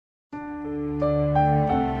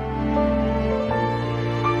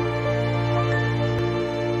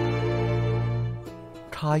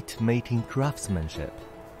kite mating craftsmanship.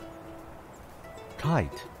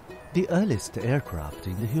 Kite, the earliest aircraft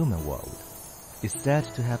in the human world, is said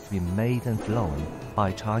to have been made and flown by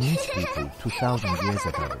Chinese people 2,000 years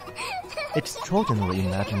ago. Its extraordinary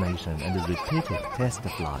imagination and repeated test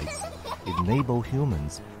flights enable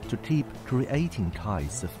humans to keep creating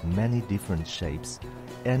kites of many different shapes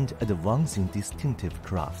and advancing distinctive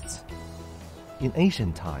crafts. In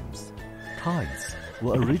ancient times, kites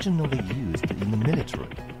were originally used in the military.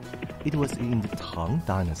 It was in the Tang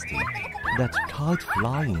Dynasty that kite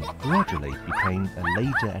flying gradually became a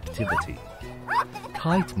later activity.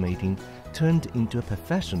 Kite mating turned into a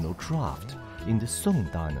professional craft in the Song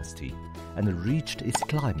Dynasty and reached its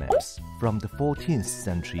climax from the 14th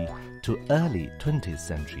century to early 20th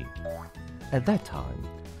century. At that time,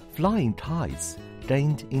 flying kites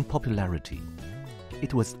gained in popularity.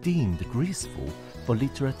 It was deemed graceful for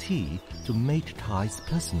literati to make kites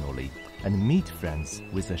personally and meet friends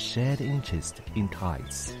with a shared interest in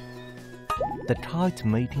kites. The kite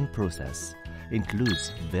mating process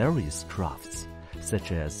includes various crafts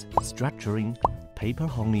such as structuring, paper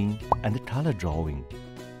hanging, and color drawing.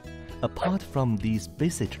 Apart from these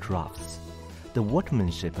basic crafts, the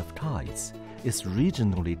workmanship of kites is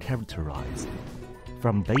regionally characterized.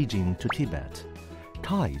 From Beijing to Tibet,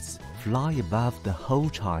 kites fly above the whole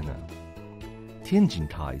China. Tianjin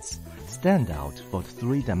kites stand out for the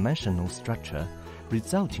three-dimensional structure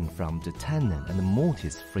resulting from the tenon and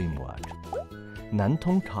mortise framework.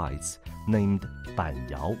 Nantong kites, named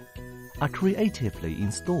Banyao, are creatively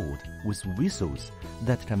installed with whistles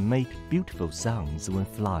that can make beautiful sounds when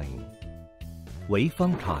flying.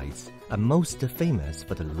 Weifang kites are most famous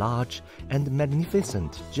for the large and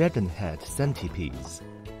magnificent dragon-head centipedes.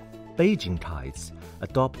 Beijing kites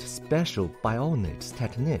adopt special bionics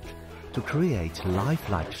technique to create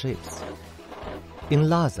lifelike shapes. In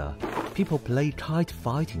Lhasa, people play kite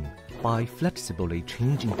fighting by flexibly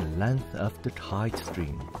changing the length of the kite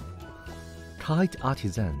string. Kite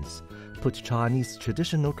artisans put Chinese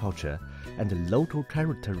traditional culture and local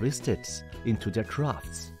characteristics into their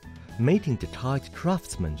crafts, making the kite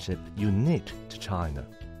craftsmanship unique to China.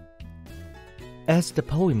 As the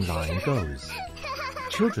poem line goes,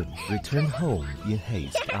 children return home in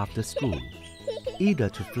haste after school, eager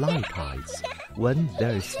to fly kites when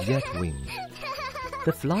there is yet wind.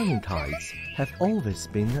 The flying kites have always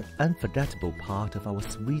been an unforgettable part of our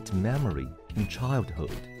sweet memory in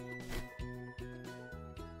childhood.